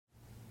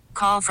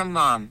call from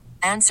mom.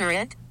 Answer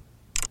it.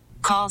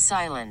 Call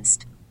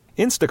silenced.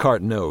 Instacart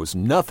knows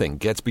nothing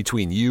gets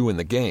between you and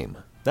the game.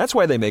 That's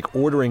why they make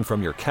ordering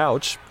from your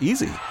couch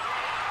easy.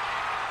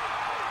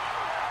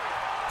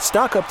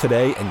 Stock up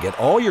today and get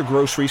all your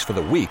groceries for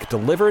the week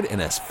delivered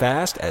in as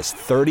fast as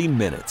 30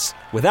 minutes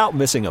without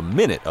missing a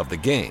minute of the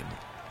game.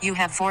 You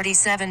have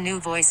 47 new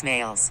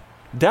voicemails.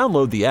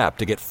 Download the app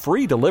to get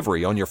free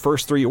delivery on your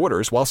first 3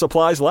 orders while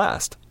supplies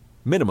last.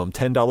 Minimum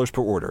 $10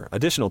 per order.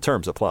 Additional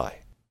terms apply.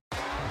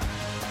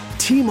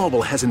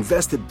 T-Mobile has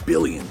invested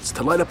billions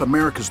to light up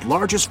America's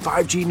largest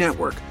 5G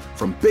network,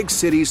 from big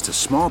cities to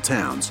small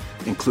towns,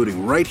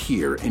 including right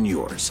here in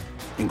yours.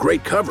 And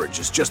great coverage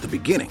is just the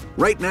beginning.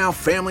 Right now,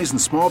 families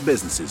and small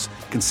businesses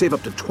can save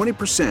up to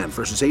 20%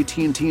 versus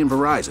AT&T and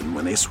Verizon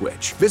when they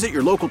switch. Visit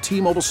your local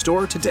T-Mobile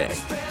store today.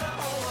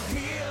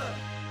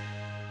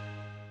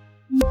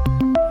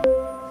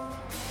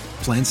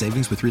 Plan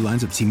savings with 3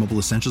 lines of T-Mobile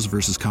Essentials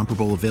versus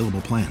comparable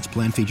available plans.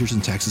 Plan features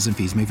and taxes and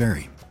fees may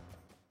vary.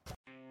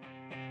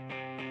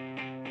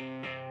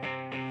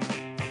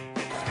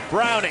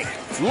 Browning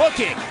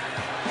looking,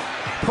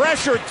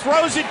 pressured,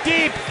 throws it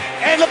deep,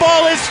 and the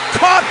ball is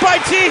caught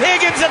by Tee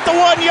Higgins at the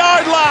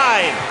 1-yard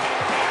line.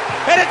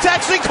 And it's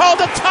actually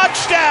called a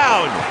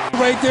touchdown.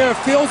 Right there,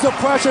 feels the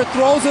pressure,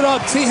 throws it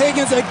up. Tee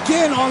Higgins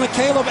again on the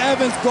Caleb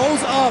Evans,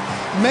 goes up,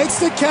 makes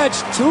the catch,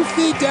 2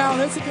 feet down.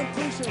 It's a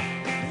completion.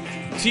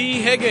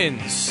 Tee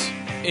Higgins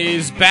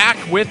is back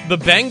with the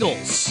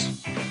Bengals.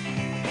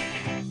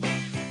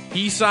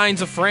 He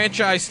signs a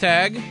franchise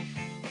tag.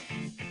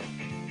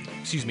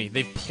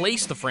 They've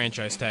placed the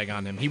franchise tag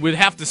on him. He would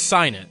have to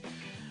sign it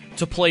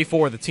to play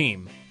for the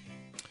team.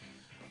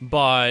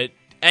 But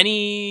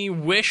any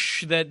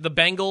wish that the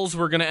Bengals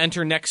were going to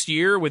enter next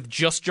year with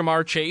just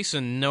Jamar Chase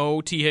and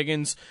no Tee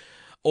Higgins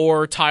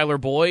or Tyler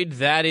Boyd,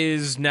 that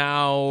is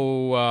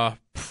now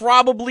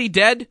probably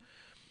dead.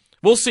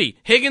 We'll see.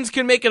 Higgins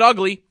can make it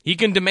ugly. He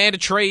can demand a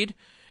trade,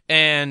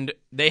 and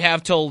they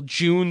have till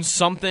June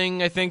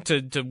something, I think,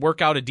 to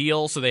work out a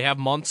deal, so they have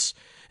months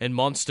and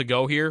months to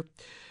go here.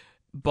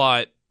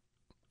 But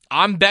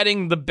I'm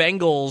betting the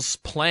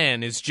Bengals'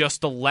 plan is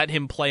just to let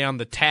him play on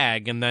the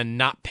tag and then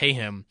not pay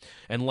him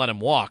and let him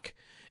walk.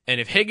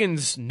 And if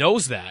Higgins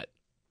knows that,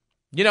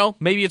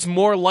 maybe it's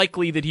more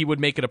likely that he would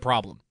make it a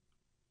problem.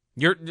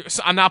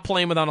 I'm not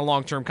playing him on a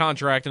long-term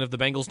contract, and if the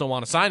Bengals don't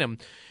want to sign him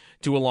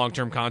to a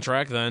long-term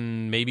contract,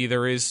 then maybe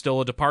there is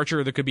still a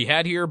departure that could be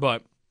had here,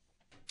 but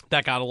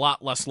that got a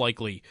lot less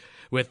likely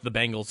with the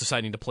Bengals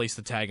deciding to place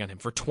the tag on him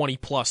for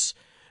 $20+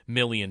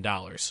 million.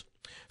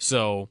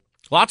 So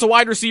lots of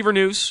wide receiver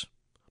news,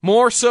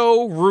 more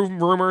so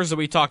rumors that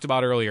we talked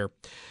about earlier.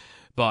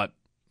 But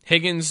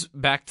Higgins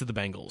back to the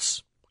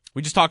Bengals.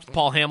 We just talked to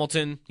Paul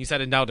Hamilton. He's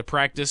headed now to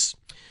practice.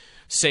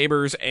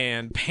 Sabres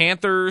and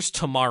Panthers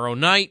tomorrow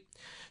night.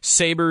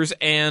 Sabres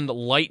and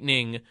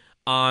Lightning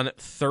on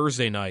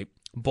Thursday night.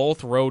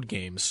 Both road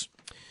games.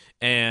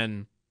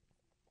 And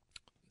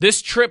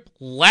this trip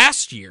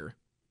last year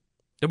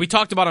that we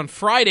talked about on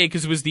Friday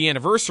because it was the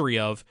anniversary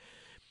of,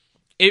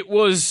 it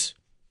was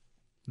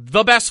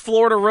the best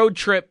Florida road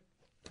trip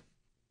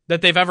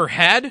that they've ever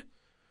had.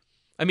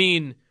 I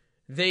mean,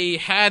 they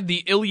had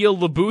the Ilya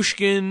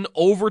Lyubushkin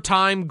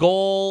overtime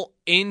goal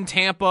in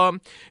Tampa,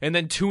 and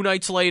then 2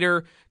 nights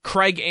later,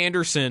 Craig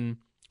Anderson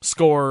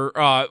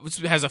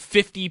has a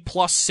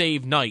 50+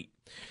 save night,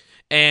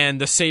 and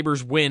the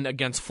Sabres win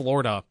against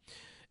Florida,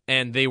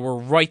 and they were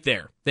right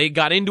there. They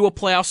got into a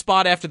playoff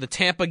spot after the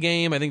Tampa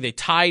game. I think they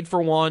tied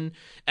for one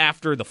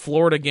after the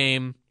Florida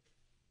game.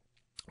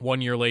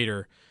 1 year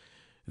later,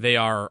 they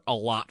are a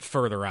lot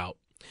further out.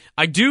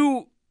 I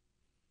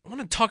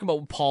want to talk about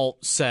what Paul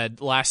said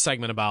last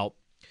segment about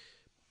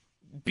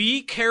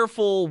be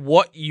careful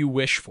what you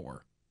wish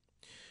for.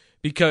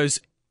 Because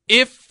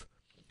if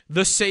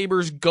the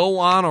Sabres go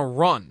on a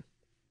run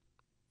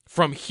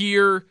from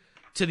here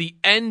to the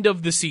end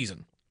of the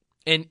season,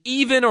 and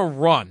even a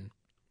run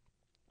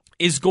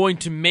is going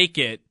to make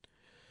it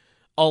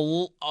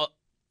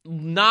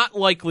not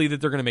likely that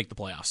they're going to make the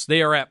playoffs.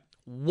 They are at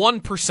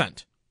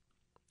 1%.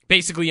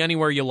 Basically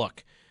anywhere you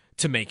look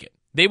to make it.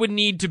 They would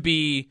need to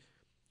be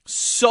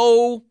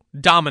so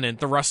dominant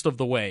the rest of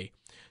the way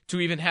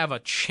to even have a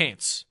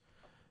chance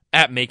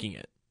at making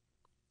it.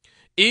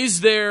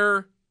 Is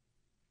there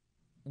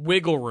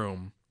wiggle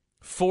room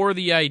for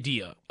the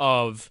idea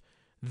of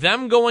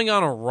them going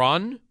on a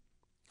run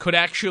could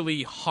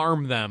actually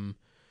harm them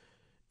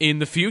in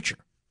the future?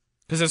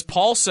 Because as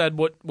Paul said,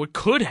 what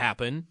could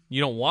happen,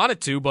 you don't want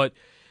it to, but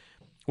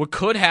what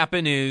could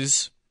happen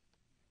is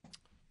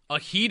a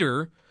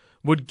heater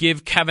would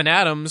give Kevin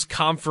Adams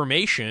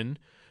confirmation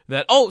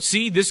that,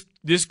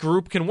 this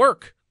group can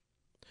work.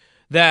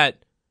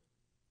 That,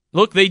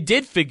 look, they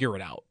did figure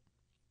it out.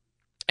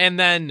 And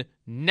then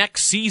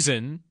next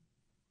season,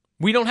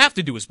 we don't have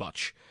to do as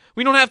much.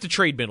 We don't have to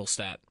trade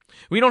Middlestat.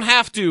 We don't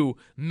have to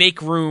make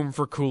room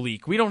for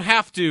Kulik. We don't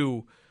have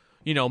to,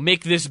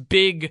 make this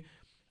big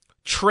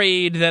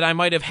trade that I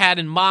might have had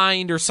in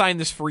mind or sign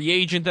this free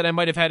agent that I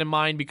might have had in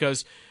mind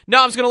because,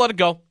 no, I'm just going to let it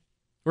go.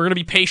 We're going to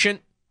be patient.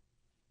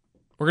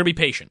 We're going to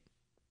be patient.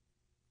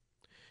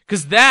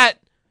 Because that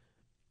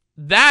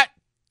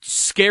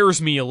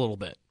scares me a little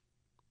bit.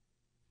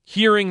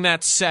 Hearing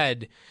that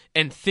said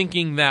and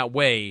thinking that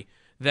way,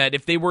 that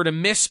if they were to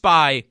miss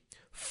by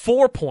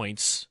 4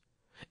 points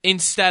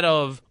instead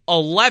of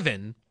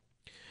 11,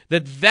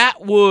 that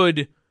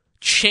would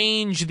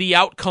change the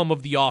outcome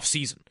of the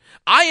offseason.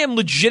 I am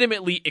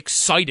legitimately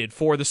excited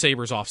for the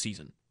Sabres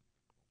offseason.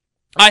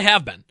 I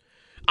have been.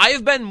 I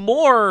have been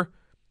more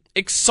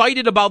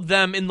excited about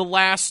them in the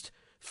last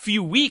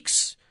few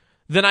weeks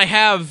than I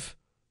have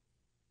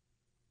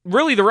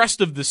really the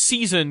rest of the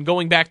season,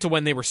 going back to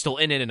when they were still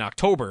in it in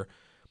October.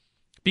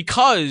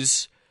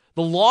 Because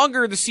the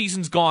longer the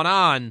season's gone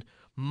on,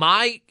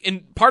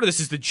 and part of this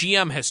is the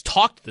GM has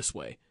talked this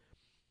way,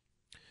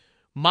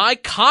 my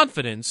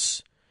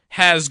confidence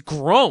has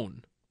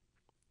grown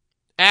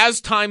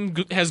as time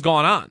has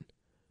gone on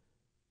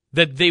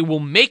that they will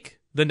make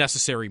the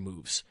necessary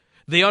moves.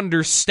 They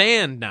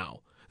understand now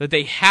that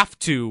they have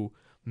to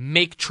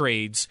make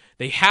trades,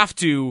 they have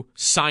to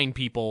sign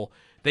people,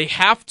 they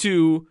have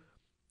to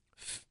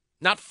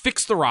not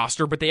fix the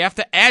roster, but they have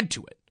to add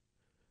to it.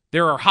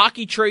 There are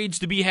hockey trades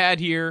to be had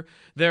here.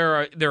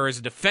 There is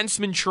a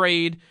defenseman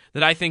trade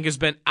that I think has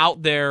been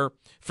out there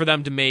for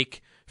them to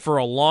make for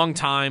a long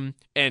time,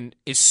 and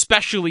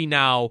especially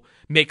now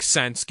makes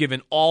sense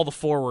given all the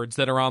forwards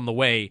that are on the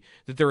way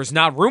that there is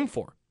not room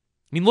for.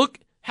 I mean, look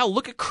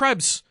at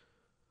Krebs.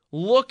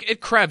 Look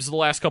at Krebs the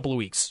last couple of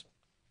weeks.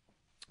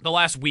 The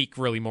last week,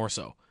 really, more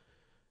so.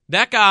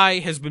 That guy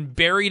has been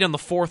buried on the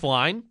fourth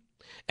line,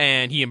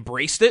 and he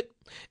embraced it,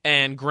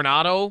 and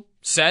Granato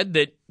said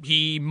that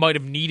he might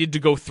have needed to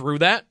go through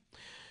that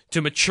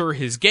to mature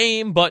his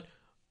game, but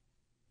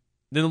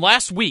in the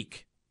last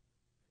week,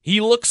 he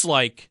looks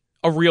like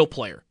a real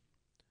player.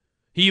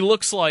 He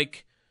looks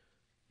like,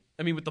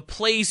 with the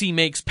plays he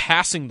makes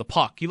passing the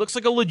puck, he looks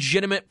like a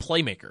legitimate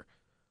playmaker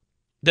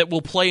that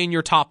will play in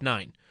your top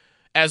 9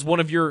 as one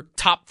of your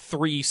top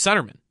 3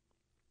 centermen.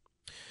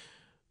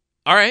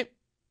 All right,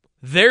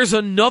 there's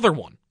another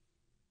one.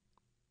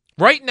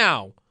 Right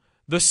now,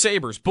 the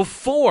Sabres,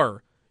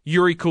 before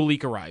Yuri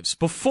Kulik arrives,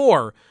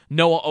 before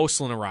Noah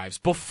Oslin arrives,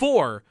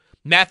 before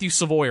Matthew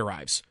Savoy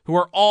arrives, who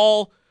are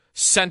all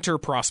center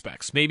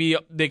prospects. Maybe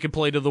they could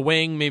play to the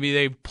wing. Maybe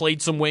they've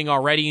played some wing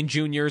already in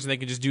juniors and they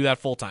can just do that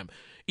full time.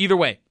 Either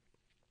way,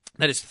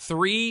 that is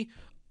 3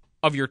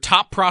 of your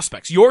top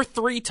prospects. Your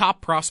 3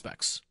 top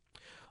prospects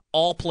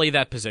all play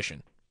that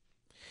position.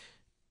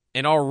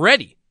 And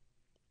already,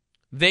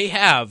 they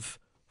have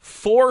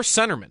 4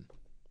 centermen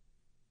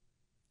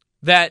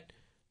that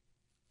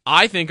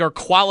I think are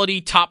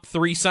quality top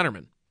 3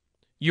 centermen.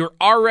 You're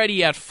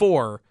already at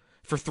 4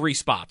 for 3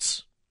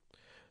 spots.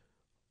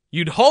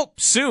 You'd hope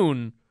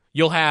soon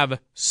you'll have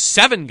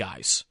 7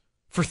 guys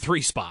for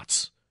 3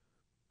 spots.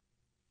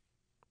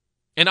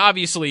 And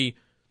obviously, a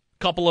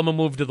couple of them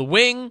will move to the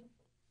wing.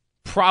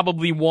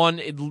 Probably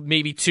 1,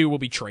 maybe 2 will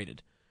be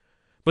traded.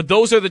 But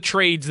those are the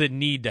trades that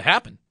need to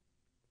happen.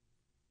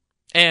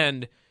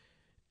 And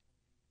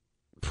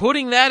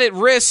putting that at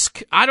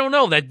risk, I don't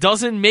know, that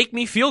doesn't make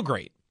me feel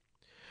great.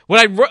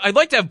 I'd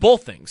like to have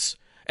both things,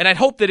 and I'd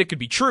hope that it could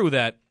be true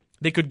that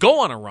they could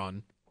go on a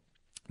run.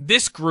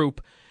 This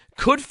group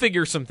could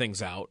figure some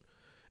things out,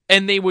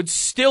 and they would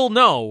still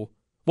know,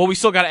 well, we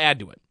still got to add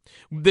to it.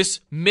 This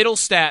middle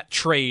stat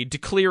trade to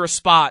clear a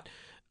spot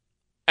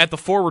at the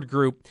forward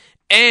group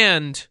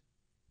and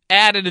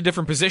add at a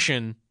different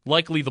position,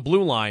 likely the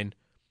blue line,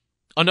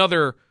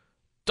 a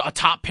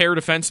top pair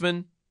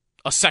defenseman,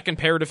 a second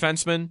pair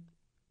defenseman,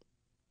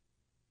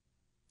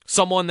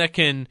 someone that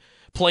can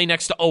play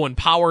next to Owen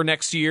Power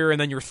next year, and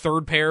then your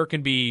third pair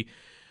can be,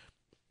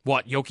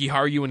 Yoki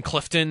Haru and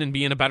Clifton, and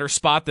be in a better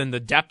spot than the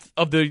depth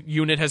of the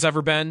unit has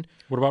ever been.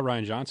 What about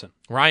Ryan Johnson?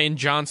 Ryan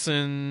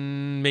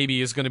Johnson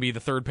maybe is going to be the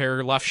third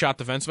pair left shot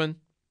defenseman.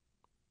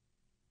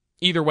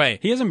 Either way.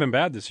 He hasn't been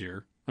bad this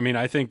year.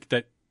 I think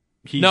that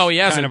he's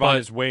kind of on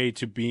his way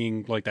to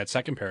being like that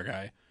second pair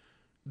guy.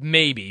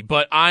 Maybe,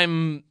 but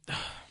I'm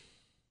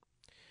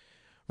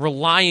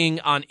relying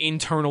on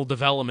internal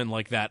development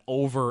like that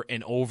over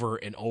and over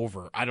and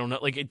over. I don't know.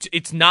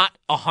 It's not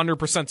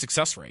 100%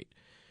 success rate.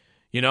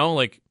 There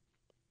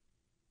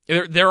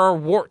are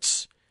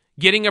warts.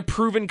 Getting a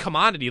proven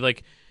commodity,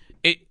 the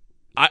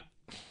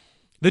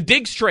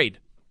Diggs trade,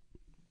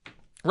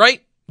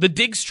 right? The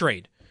Diggs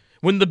trade.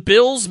 When the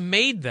Bills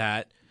made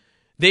that,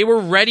 they were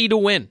ready to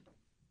win.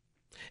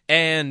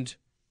 And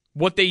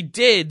what they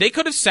did, they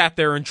could have sat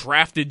there and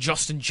drafted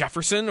Justin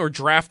Jefferson or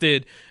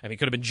drafted, it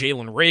could have been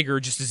Jalen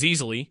Reagor just as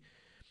easily.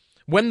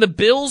 When the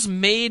Bills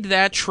made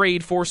that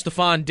trade for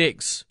Stephon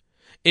Diggs,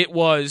 it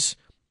was,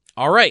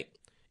 all right,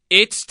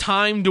 it's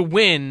time to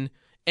win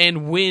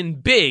and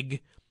win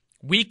big.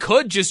 We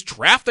could just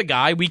draft a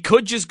guy. We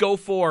could just go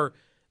for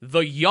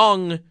the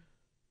young,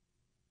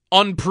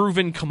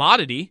 unproven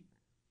commodity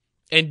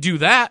and do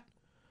that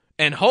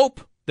and hope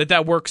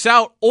that works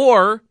out.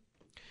 Or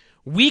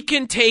we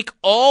can take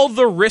all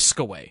the risk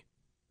away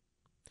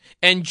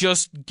and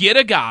just get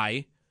a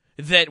guy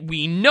that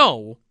we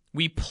know,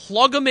 we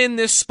plug him in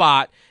this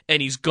spot,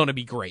 and he's going to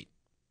be great.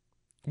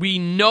 We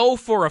know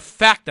for a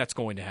fact that's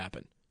going to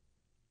happen.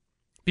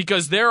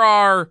 Because there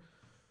are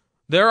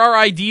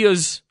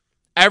ideas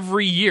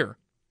every year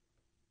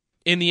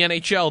in the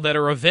NHL that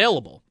are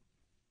available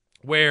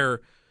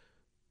where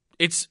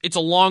it's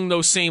along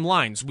those same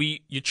lines.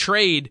 You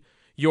trade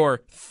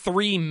your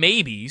 3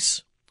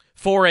 maybes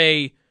for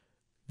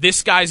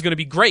this guy's going to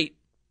be great,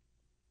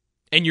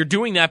 and you're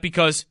doing that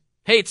because,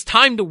 hey, it's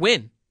time to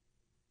win.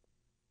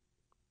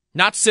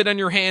 Not sit on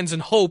your hands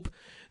and hope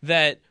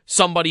that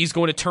somebody's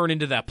going to turn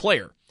into that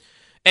player.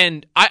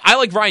 And I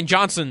like Ryan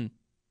Johnson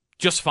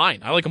just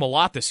fine. I like him a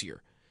lot this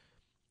year.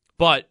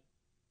 But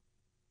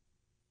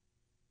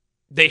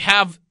they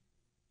have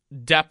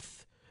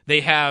depth.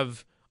 They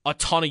have a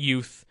ton of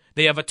youth.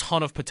 They have a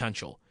ton of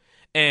potential.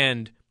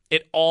 And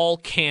it all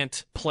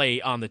can't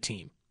play on the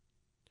team.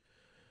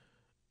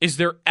 Is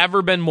there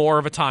ever been more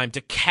of a time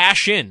to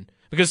cash in?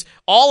 Because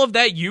all of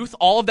that youth,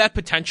 all of that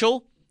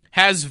potential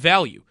has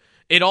value.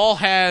 It all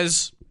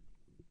has...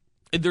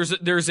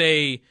 There's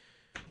a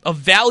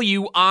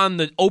value on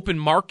the open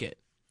market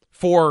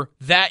for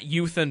that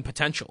youth and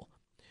potential.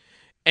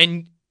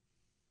 And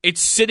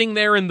it's sitting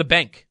there in the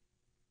bank.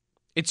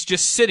 It's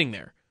just sitting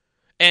there.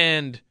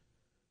 And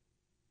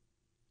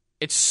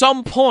at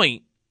some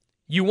point,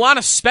 you want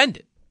to spend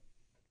it.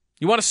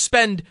 You want to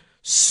spend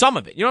some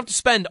of it. You don't have to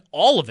spend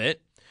all of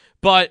it,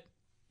 but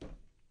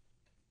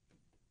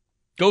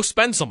go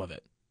spend some of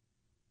it.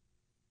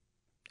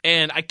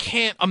 And I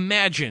can't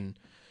imagine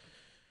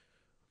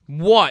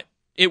what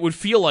it would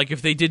feel like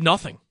if they did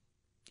nothing.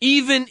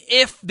 Even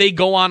if they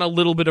go on a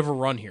little bit of a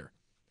run here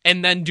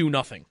and then do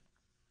nothing.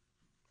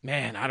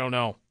 Man, I don't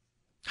know.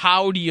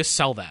 How do you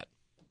sell that?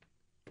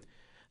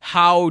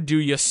 How do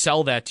you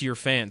sell that to your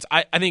fans?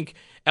 I think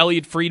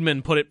Elliot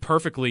Friedman put it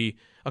perfectly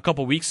a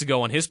couple weeks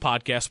ago on his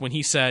podcast when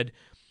he said,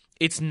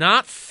 it's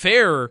not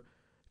fair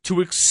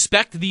to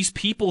expect these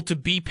people to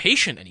be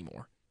patient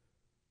anymore.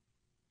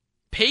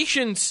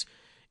 Patience,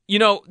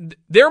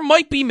 there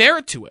might be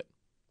merit to it.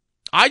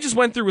 I just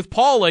went through with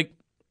Paul,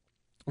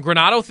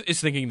 Granato is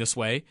thinking this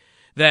way,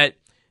 that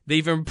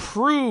they've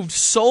improved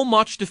so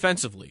much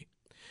defensively,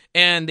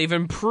 and they've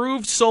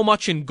improved so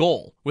much in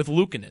goal with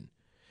Luukkonen,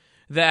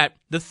 that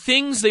the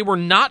things they were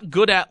not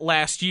good at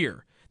last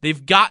year,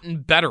 they've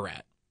gotten better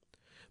at.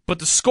 But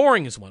the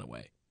scoring has went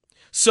away.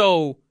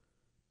 So,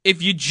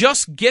 if you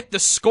just get the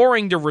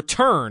scoring to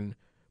return,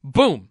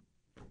 boom,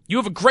 you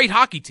have a great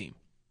hockey team.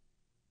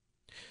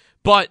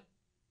 But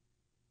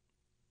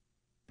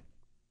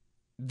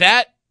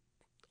that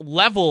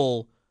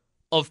level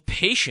of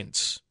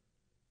patience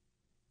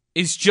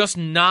is just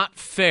not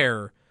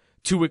fair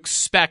to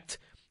expect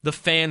the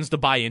fans to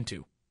buy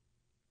into.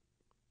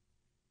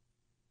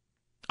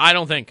 I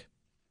don't think.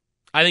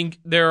 I think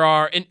there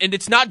are, and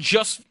it's not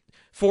just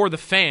for the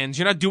fans.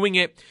 You're not doing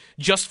it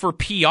just for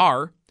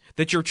PR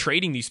that you're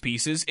trading these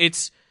pieces.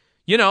 It's,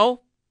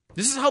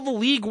 this is how the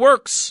league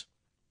works.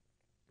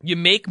 You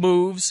make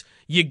moves,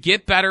 you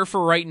get better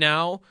for right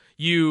now,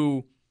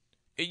 you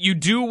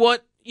do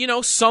what,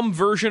 some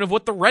version of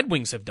what the Red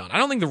Wings have done. I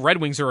don't think the Red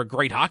Wings are a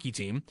great hockey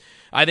team.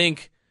 I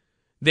think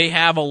they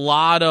have a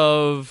lot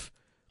of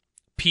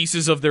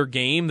pieces of their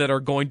game that are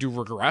going to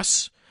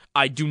regress.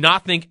 I do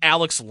not think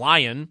Alex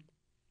Lyon,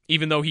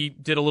 even though he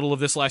did a little of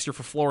this last year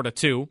for Florida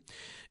too,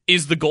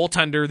 is the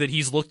goaltender that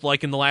he's looked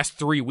like in the last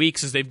 3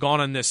 weeks as they've gone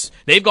on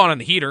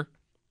the heater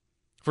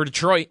for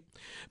Detroit.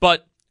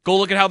 But go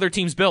look at how their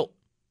team's built.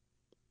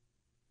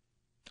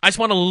 I just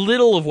want a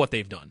little of what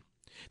they've done.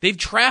 They've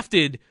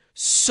drafted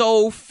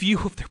so few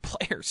of their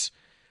players.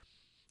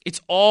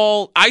 It's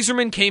all...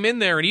 Yzerman came in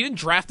there and he didn't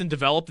draft and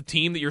develop the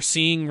team that you're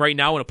seeing right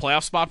now in a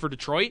playoff spot for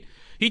Detroit.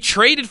 He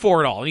traded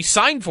for it all and he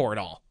signed for it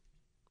all.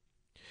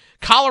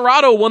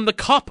 Colorado won the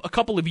Cup a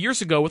couple of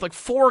years ago with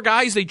 4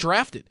 guys they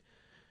drafted.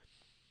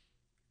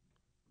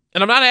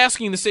 And I'm not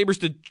asking the Sabres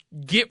to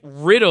get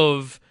rid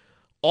of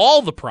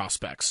all the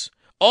prospects,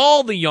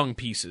 all the young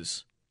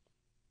pieces.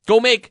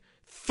 Go make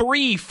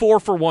 3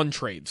 4-for-1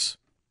 trades.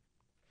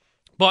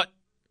 But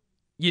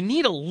you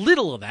need a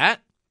little of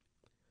that.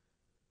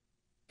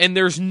 And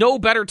there's no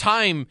better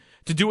time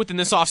to do it than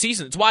this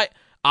offseason. It's why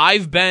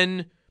I've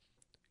been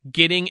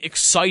getting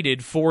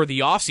excited for the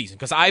offseason,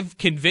 because I've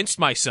convinced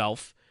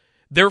myself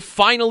they're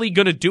finally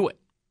going to do it.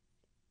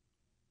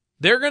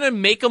 They're going to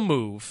make a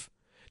move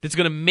that's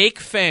going to make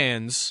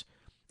fans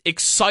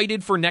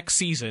excited for next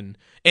season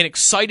and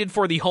excited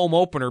for the home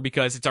opener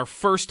because it's our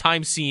first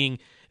time seeing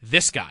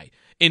this guy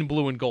in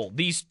blue and gold,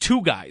 these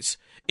 2 guys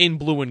in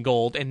blue and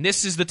gold, and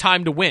this is the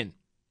time to win.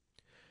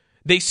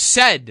 They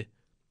said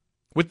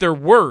with their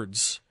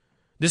words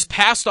this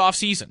past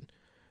offseason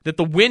that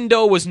the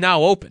window was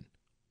now open,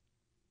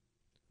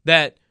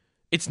 that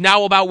it's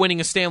now about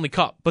winning a Stanley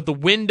Cup, but the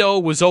window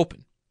was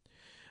open.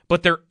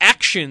 But their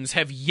actions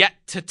have yet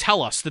to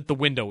tell us that the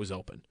window is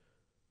open.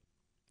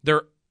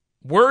 Their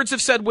words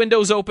have said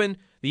window's open,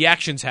 the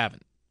actions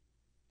haven't.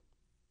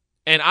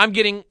 And I'm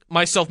getting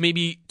myself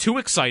maybe too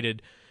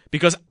excited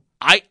because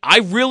I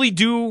really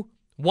do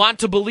want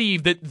to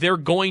believe that they're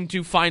going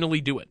to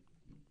finally do it.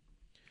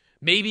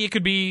 Maybe it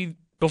could be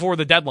before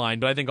the deadline,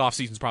 but I think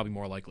offseason's probably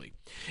more likely.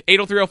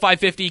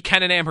 803-0550,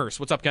 Ken in Amherst.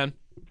 What's up, Ken?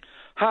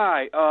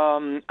 Hi.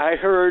 I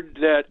heard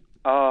that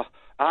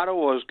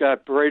Ottawa's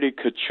got Brady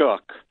Tkachuk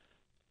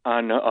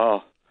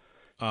on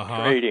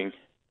trading.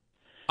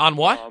 On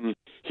what?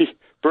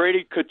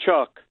 Brady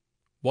Tkachuk.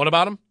 What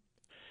about him?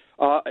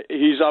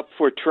 He's up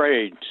for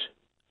trades.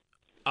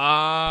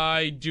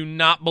 I do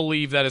not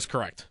believe that is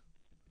correct.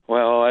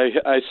 Well,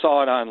 I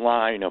saw it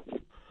online,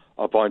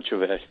 a bunch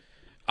of it.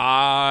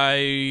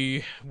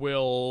 I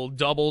will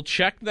double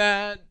check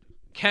that,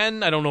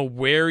 Ken. I don't know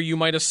where you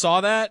might have saw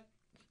that.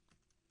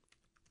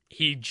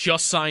 He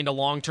just signed a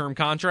long-term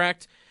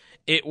contract.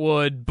 It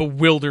would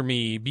bewilder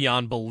me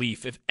beyond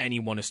belief if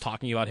anyone is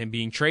talking about him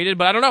being traded,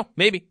 but I don't know.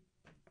 Maybe.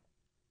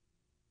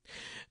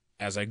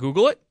 As I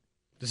Google it,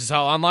 this is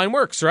how online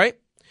works, right?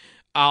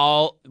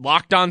 I'll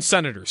Locked On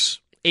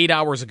Senators 8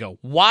 hours ago.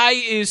 Why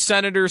is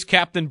Senators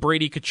captain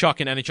Brady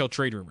Tkachuk in NHL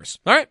trade rumors?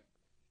 All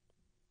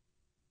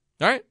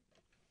right.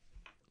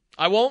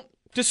 I won't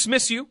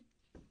dismiss you,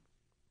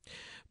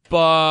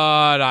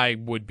 but I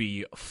would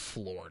be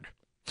floored.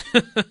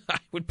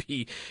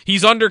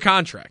 He's under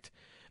contract.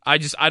 I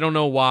don't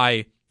know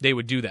why they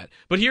would do that.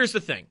 But here's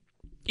the thing.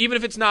 Even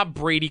if it's not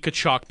Brady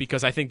Tkachuk,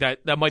 because I think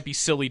that might be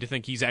silly to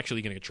think he's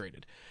actually going to get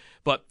traded.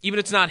 But even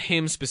if it's not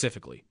him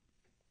specifically,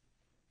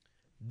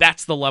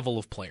 that's the level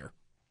of player.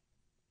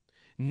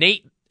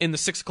 Nate, in the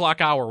 6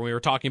 o'clock hour when we were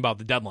talking about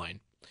the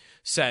deadline,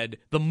 said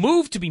the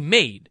move to be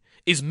made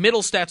is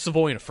Middlestat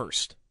Savoy in a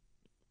first.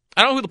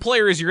 I don't know who the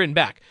player is you're getting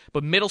back,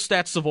 but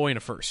Middlestat Savoy in a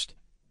first.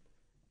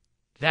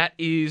 That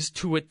is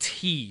to a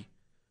T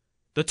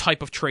the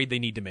type of trade they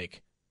need to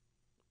make.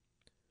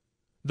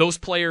 Those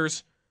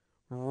players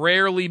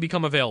rarely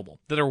become available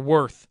that are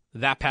worth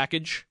that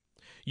package.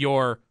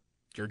 Your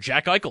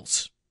Jack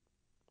Eichels,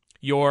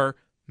 your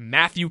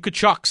Matthew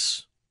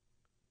Tkachuks,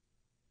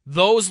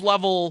 those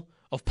level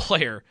of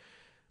player,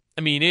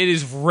 I mean, it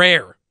is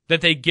rare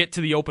that they get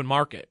to the open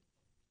market.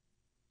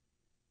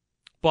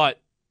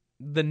 But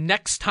the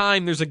next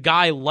time there's a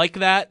guy like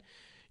that,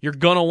 you're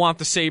going to want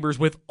the Sabres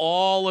with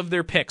all of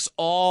their picks,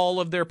 all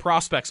of their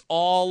prospects,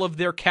 all of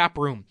their cap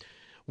room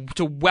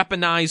to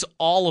weaponize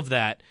all of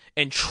that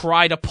and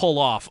try to pull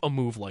off a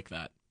move like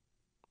that.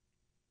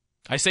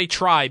 I say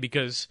try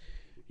because,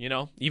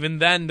 even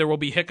then there will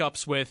be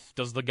hiccups with,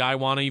 does the guy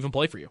want to even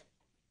play for you?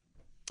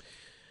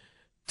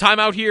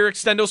 Timeout here,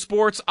 Extendo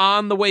Sports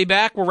on the way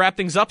back. We'll wrap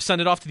things up, send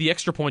it off to the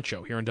Extra Point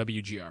Show here on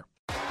WGR.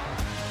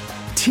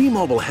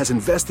 T-Mobile has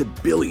invested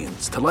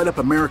billions to light up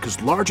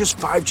America's largest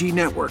 5G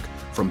network,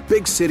 from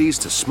big cities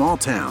to small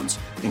towns,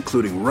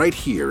 including right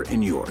here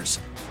in yours.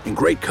 And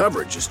great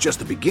coverage is just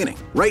the beginning.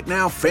 Right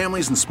now,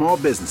 families and small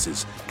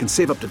businesses can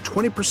save up to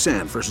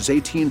 20% versus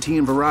AT&T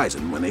and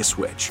Verizon when they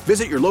switch.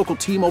 Visit your local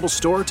T-Mobile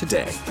store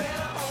today.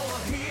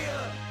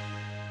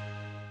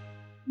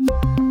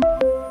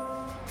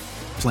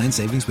 Plan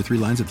savings with 3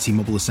 lines of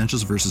T-Mobile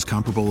Essentials versus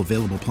comparable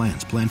available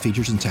plans. Plan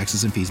features and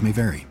taxes and fees may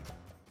vary.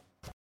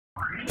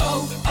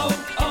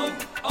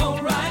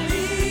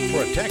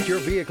 Protect your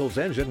vehicle's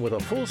engine with a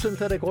full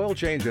synthetic oil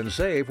change and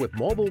save with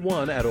Mobil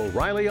 1 at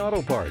O'Reilly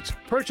Auto Parts.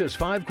 Purchase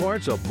 5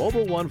 quarts of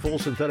Mobil 1 full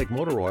synthetic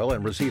motor oil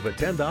and receive a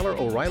 $10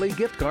 O'Reilly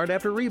gift card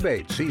after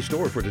rebate. See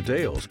store for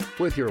details.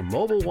 With your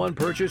Mobil 1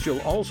 purchase,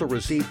 you'll also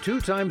receive 2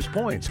 times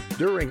points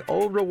during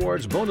O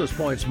Rewards Bonus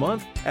Points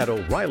Month at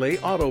O'Reilly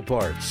Auto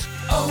Parts.